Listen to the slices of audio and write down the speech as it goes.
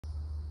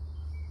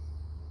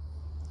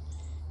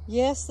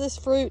Yes, this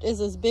fruit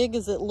is as big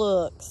as it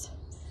looks.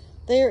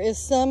 There is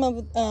some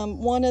of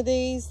one of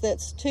these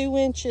that's 2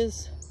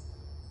 inches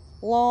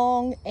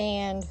long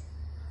and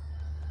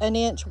 1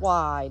 inch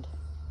wide.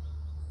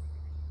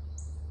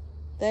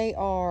 They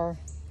are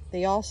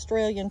the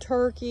Australian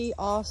turkey,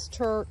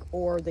 Austurk,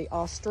 or the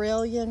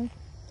Australian,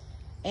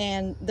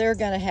 and they're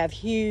gonna have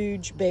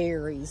huge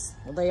berries.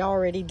 Well, they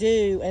already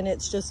do, and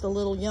it's just a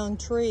little young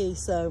tree,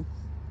 so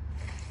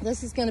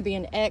this is gonna be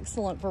an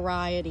excellent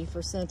variety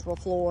for Central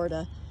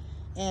Florida,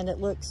 and it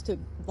looks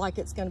like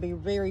it's gonna be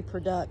very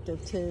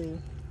productive too.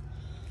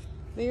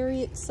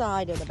 Very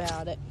excited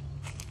about it.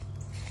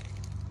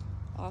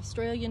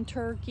 Australian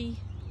turkey,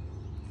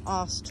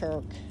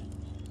 Austurk.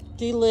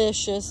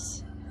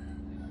 Delicious,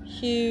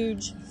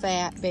 huge,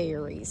 fat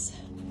berries.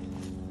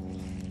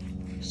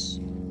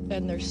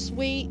 And they're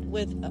sweet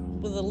with a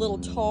little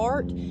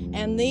tart.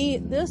 And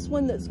this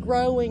one that's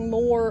growing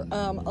more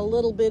a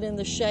little bit in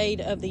the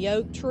shade of the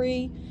oak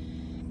tree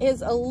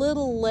is a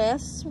little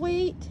less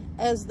sweet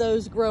as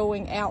those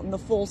growing out in the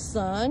full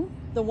sun.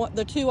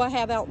 The two I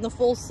have out in the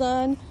full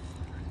sun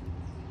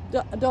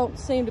don't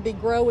seem to be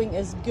growing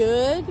as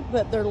good,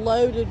 but they're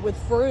loaded with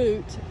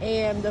fruit,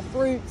 and the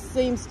fruit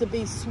seems to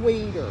be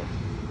sweeter.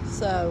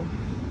 So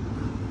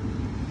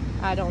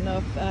I don't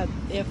know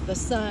if the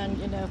sun,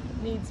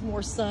 needs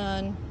more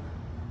sun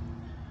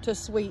to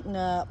sweeten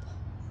up,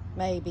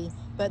 maybe.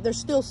 But they're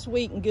still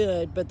sweet and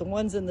good, but the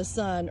ones in the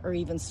sun are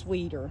even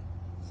sweeter.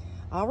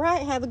 All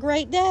right, have a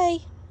great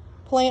day.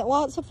 Plant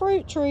lots of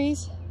fruit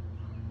trees.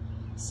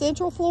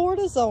 Central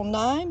Florida, Zone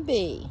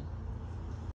 9B.